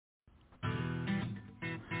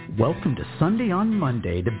Welcome to Sundie on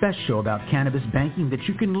Monday, the best show about cannabis banking that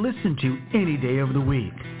you can listen to any day of the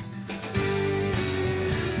week.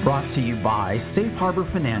 Brought to you by Safe Harbor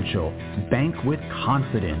Financial, bank with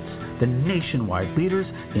confidence, the nationwide leaders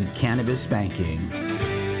in cannabis banking.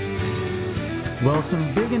 Well,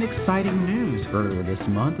 some big and exciting news earlier this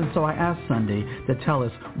month, and so I asked Sundie to tell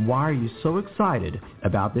us, why are you so excited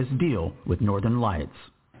about this deal with Northern Lights?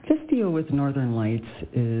 This deal with Northern Lights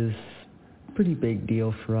is a pretty big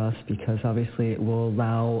deal for us because obviously it will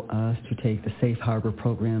allow us to take the Safe Harbor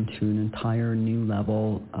program to an entire new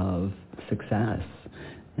level of success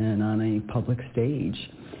and on a public stage.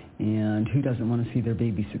 And who doesn't want to see their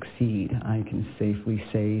baby succeed? I can safely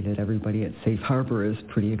say that everybody at Safe Harbor is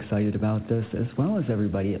pretty excited about this, as well as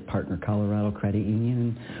everybody at Partner Colorado Credit Union.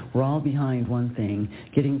 And we're all behind one thing,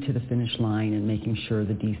 getting to the finish line and making sure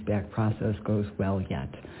the de-SPAC process goes well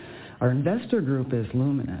yet. Our investor group is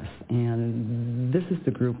Luminous, and this is the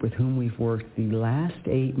group with whom we've worked the last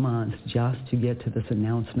 8 months just to get to this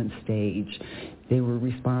announcement stage. They were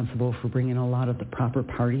responsible for bringing a lot of the proper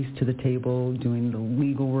parties to the table, doing the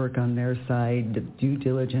legal work on their side, the due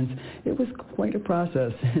diligence. It was quite a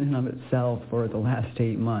process in and of itself for the last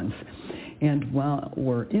 8 months. And while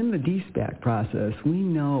we're in the de-SPAC process, we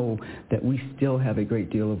know that we still have a great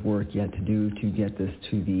deal of work yet to do to get this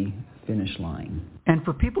to the finish line. And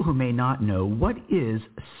for people who may not know, what is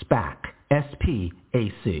SPAC?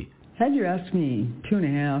 S-P-A-C. Had you asked me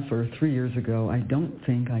 2.5 or 3 years ago, I don't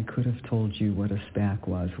think I could have told you what a SPAC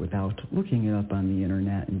was without looking it up on the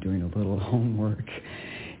internet and doing a little homework.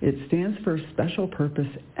 It stands for Special Purpose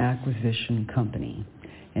Acquisition Company.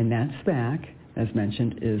 And that SPAC, as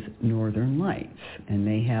mentioned, is Northern Lights. And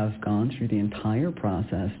they have gone through the entire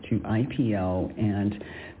process to IPO and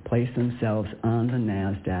place themselves on the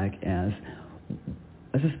NASDAQ as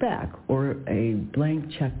a SPAC, or a blank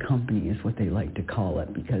check company is what they like to call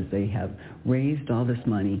it, because they have raised all this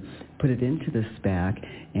money, put it into the SPAC,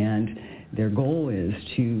 and their goal is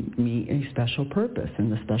to meet a special purpose.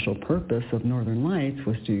 And the special purpose of Northern Lights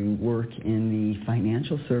was to work in the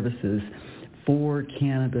financial services for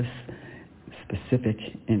cannabis-specific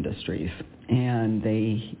industries. And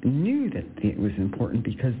they knew that it was important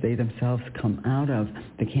because they themselves come out of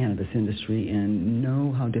the cannabis industry and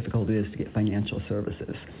know how difficult it is to get financial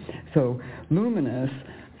services. So Luminous,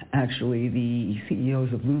 actually, the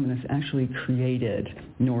CEOs of Luminous actually created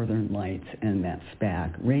Northern Lights and that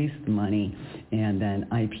SPAC, raised the money, and then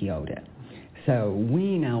IPO'd it. So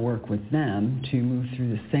we now work with them to move through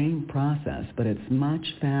the same process, but it's much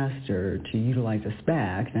faster to utilize a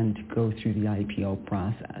SPAC than to go through the IPO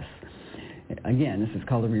process. Again, this is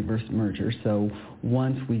called a reverse merger, so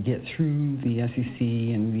once we get through the SEC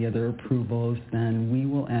and the other approvals, then we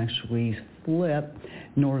will actually flip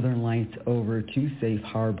Northern Lights over to Safe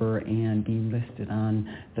Harbor and be listed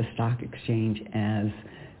on the stock exchange as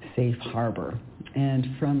Safe Harbor. And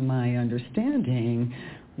from my understanding,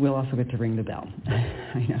 we'll also get to ring the bell.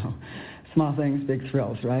 I know. Small things, big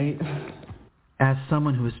thrills, right? As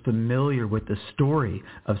someone who is familiar with the story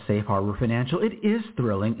of Safe Harbor Financial, it is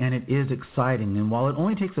thrilling and it is exciting. And while it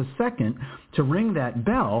only takes a second to ring that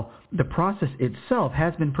bell, the process itself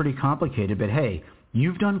has been pretty complicated. But hey,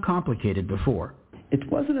 you've done complicated before. It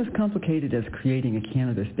wasn't as complicated as creating a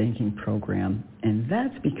cannabis banking program, and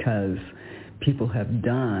that's because people have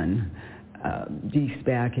done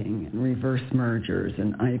de-SPACing and reverse mergers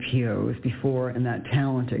and IPOs before, and that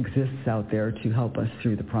talent exists out there to help us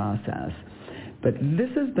through the process. But this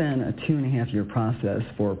has been a 2.5-year process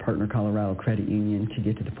for Partner Colorado Credit Union to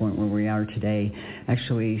get to the point where we are today,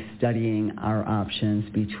 actually studying our options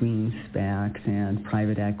between SPACs and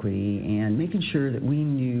private equity and making sure that we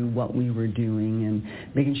knew what we were doing and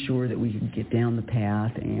making sure that we could get down the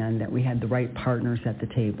path and that we had the right partners at the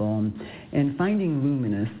table. And finding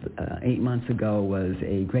Luminous 8 months ago was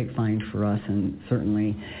a great find for us and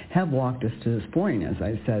certainly have walked us to this point, as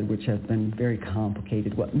I said, which has been very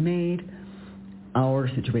complicated. What made our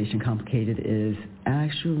situation complicated is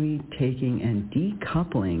actually taking and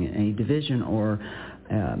decoupling a division or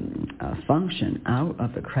a function out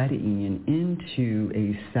of the credit union into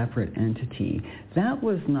a separate entity. That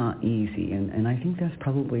was not easy, and I think that's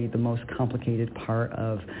probably the most complicated part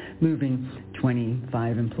of moving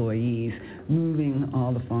 25 employees, moving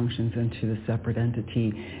all the functions into the separate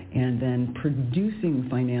entity, and then producing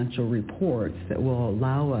financial reports that will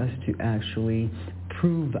allow us to actually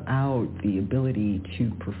prove out the ability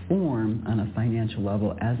to perform on a financial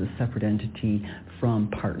level as a separate entity from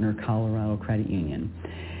Partner Colorado Credit Union.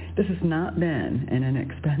 This has not been an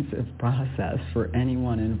inexpensive process for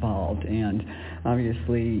anyone involved, and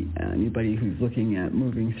obviously anybody who's looking at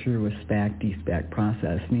moving through a SPAC, de-SPAC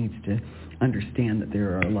process needs to understand that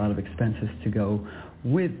there are a lot of expenses to go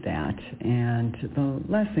with that. And the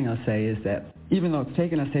last thing I'll say is that even though it's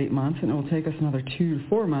taken us 8 months and it will take us another 2 to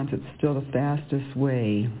 4 months, it's still the fastest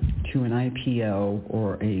way to an IPO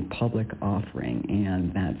or a public offering,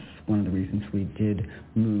 and that's one of the reasons we did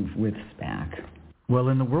move with SPAC. Well,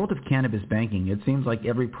 in the world of cannabis banking, it seems like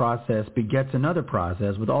every process begets another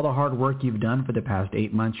process. With all the hard work you've done for the past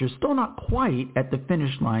 8 months, you're still not quite at the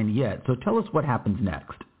finish line yet. So tell us what happens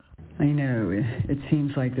next. I know. It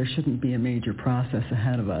seems like there shouldn't be a major process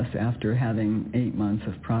ahead of us after having 8 months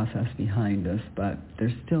of process behind us, but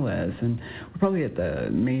there still is. And we're probably at the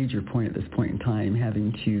major point at this point in time,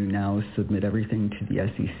 having to now submit everything to the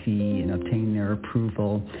SEC and obtain their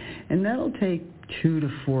approval. And that'll take 2 to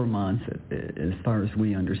 4 months, as far as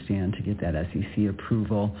we understand, to get that SEC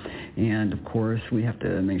approval. And of course, we have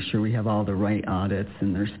to make sure we have all the right audits,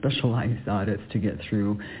 and there's specialized audits to get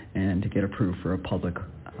through and to get approved for a public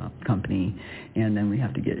company. And then we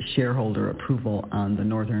have to get shareholder approval on the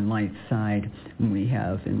Northern Lights side. And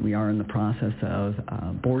we are in the process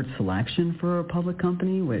of board selection for a public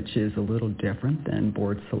company, which is a little different than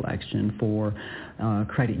board selection for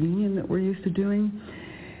credit union that we're used to doing.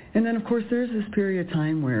 And then, of course, there's this period of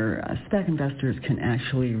time where SPAC investors can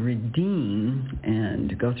actually redeem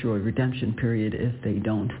and go through a redemption period if they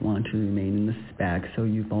don't want to remain in the SPAC. So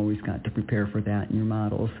you've always got to prepare for that in your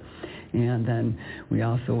models. And then we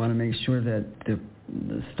also want to make sure that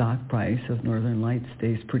the stock price of Northern Lights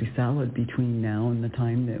stays pretty solid between now and the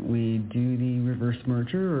time that we do the reverse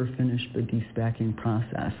merger or finish the de-SPACing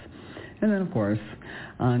process. And then, of course,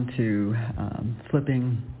 on to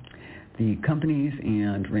flipping the companies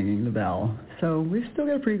and ringing the bell. So we've still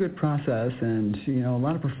got a pretty good process and, a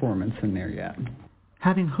lot of performance in there yet.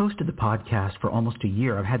 Having hosted the podcast for almost a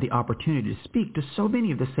year, I've had the opportunity to speak to so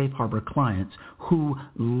many of the Safe Harbor clients who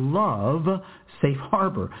love Safe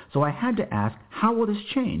Harbor. So I had to ask, how will this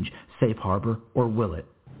change Safe Harbor, or will it?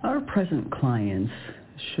 Our present clients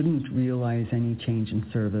shouldn't realize any change in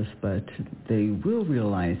service, but they will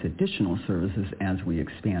realize additional services as we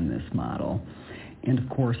expand this model. And of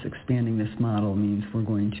course, expanding this model means we're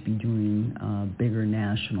going to be doing a bigger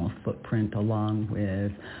national footprint along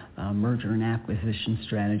with a merger and acquisition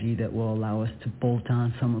strategy that will allow us to bolt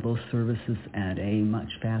on some of those services at a much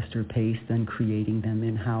faster pace than creating them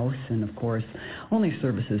in-house. And of course, only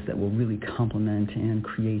services that will really complement and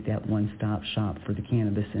create that one-stop shop for the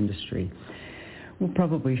cannabis industry. We'll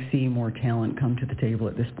probably see more talent come to the table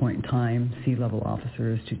at this point in time, C-level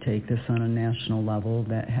officers to take this on a national level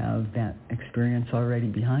that have that experience already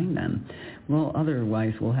behind them. Well,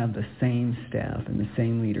 otherwise we'll have the same staff and the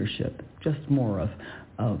same leadership, just more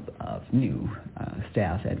of new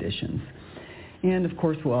staff additions. And of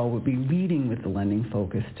course, we'll be leading with the lending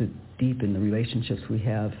focus to deepen the relationships we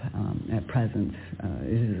have at present.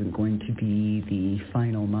 It isn't going to be the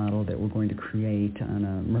final model that we're going to create on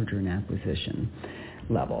a merger and acquisition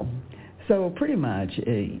level. So pretty much,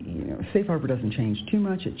 Safe Harbor doesn't change too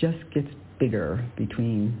much. It just gets bigger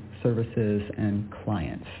between services and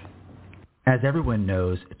clients. As everyone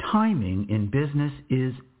knows, timing in business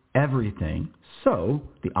is everything. So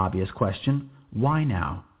the obvious question, why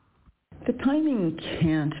now? The timing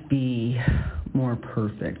can't be more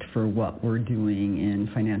perfect for what we're doing in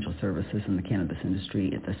financial services in the cannabis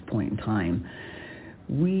industry at this point in time.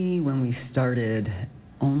 When we started,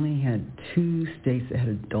 only had 2 states that had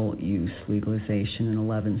adult use legalization and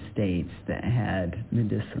 11 states that had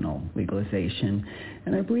medicinal legalization.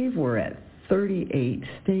 And I believe we're at 38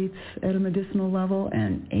 states at a medicinal level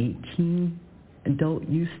and 18 adult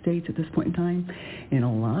use states at this point in time, and a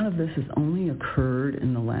lot of this has only occurred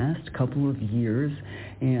in the last couple of years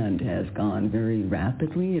and has gone very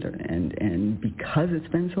rapidly, and because it's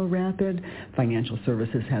been so rapid, financial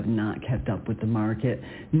services have not kept up with the market,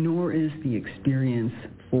 nor is the experience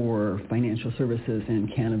for financial services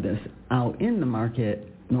and cannabis out in the market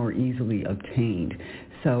nor easily obtained.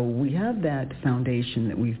 So we have that foundation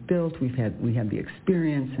that we've built, we have the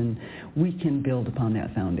experience, and we can build upon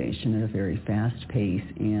that foundation at a very fast pace,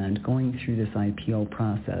 and going through this IPO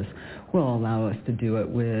process will allow us to do it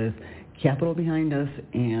with capital behind us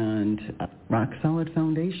and a rock-solid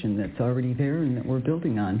foundation that's already there and that we're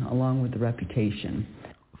building on, along with the reputation.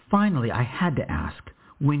 Finally, I had to ask,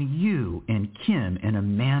 when you and Kim and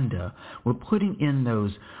Amanda were putting in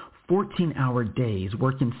those 14-hour days,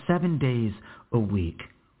 working 7 days a week,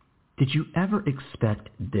 did you ever expect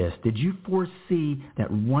this? Did you foresee that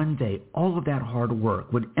one day all of that hard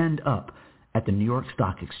work would end up at the New York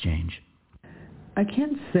Stock Exchange? I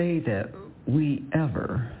can't say that we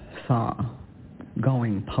ever saw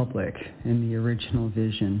going public in the original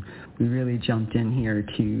vision. We really jumped in here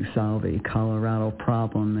to solve a Colorado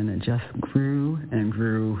problem, and it just grew and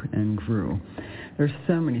grew and grew. There's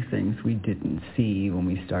so many things we didn't see when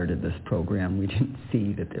we started this program. We didn't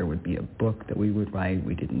see that there would be a book that we would write.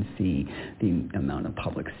 We didn't see the amount of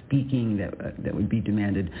public speaking that would be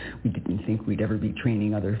demanded. We didn't think we'd ever be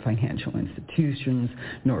training other financial institutions,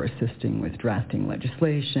 nor assisting with drafting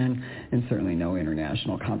legislation, and certainly no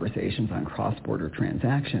international conversations on cross-border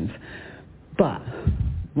transactions. But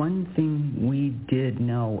one thing we did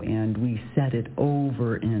know, and we said it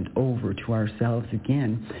over and over to ourselves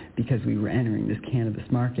again because we were entering this cannabis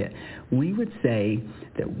market, we would say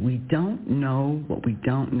that we don't know what we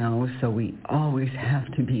don't know, so we always have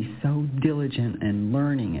to be so diligent and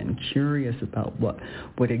learning and curious about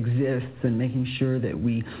what exists and making sure that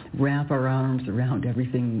we wrap our arms around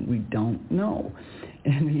everything we don't know.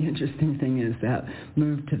 And the interesting thing is that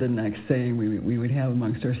moved to the next saying we would have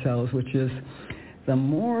amongst ourselves, which is, the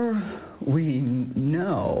more we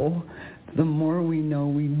know, the more we know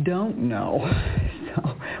we don't know.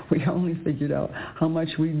 So we only figured out how much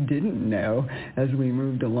we didn't know as we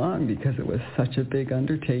moved along because it was such a big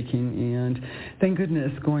undertaking. And thank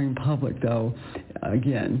goodness going public, though,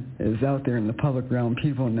 again, is out there in the public realm.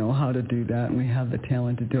 People know how to do that, and we have the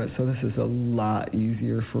talent to do it. So this is a lot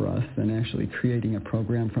easier for us than actually creating a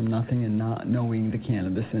program from nothing and not knowing the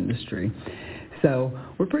cannabis industry. So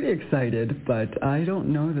we're pretty excited, but I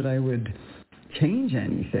don't know that I would change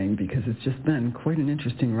anything because it's just been quite an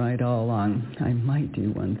interesting ride all along. I might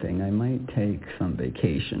do one thing. I might take some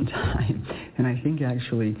vacation time. And I think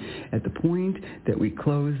actually at the point that we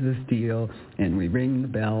close this deal and we ring the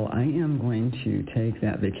bell, I am going to take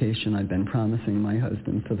that vacation I've been promising my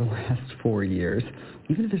husband for the last 4 years.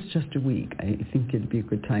 Even if it's just a week, I think it'd be a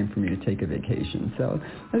good time for me to take a vacation. So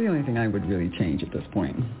that's the only thing I would really change at this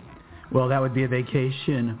point. Well, that would be a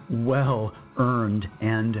vacation well earned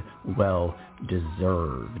and well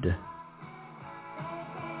deserved.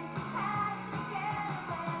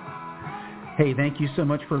 Hey, thank you so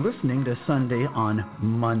much for listening to Sunday on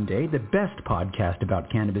Monday, the best podcast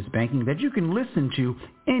about cannabis banking that you can listen to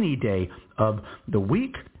any day of the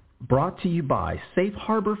week. Brought to you by Safe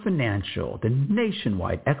Harbor Financial, the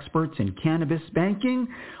nationwide experts in cannabis banking,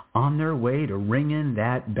 on their way to ringing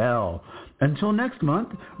that bell. Until next month,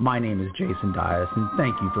 my name is Jason Dias, and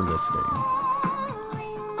thank you for listening.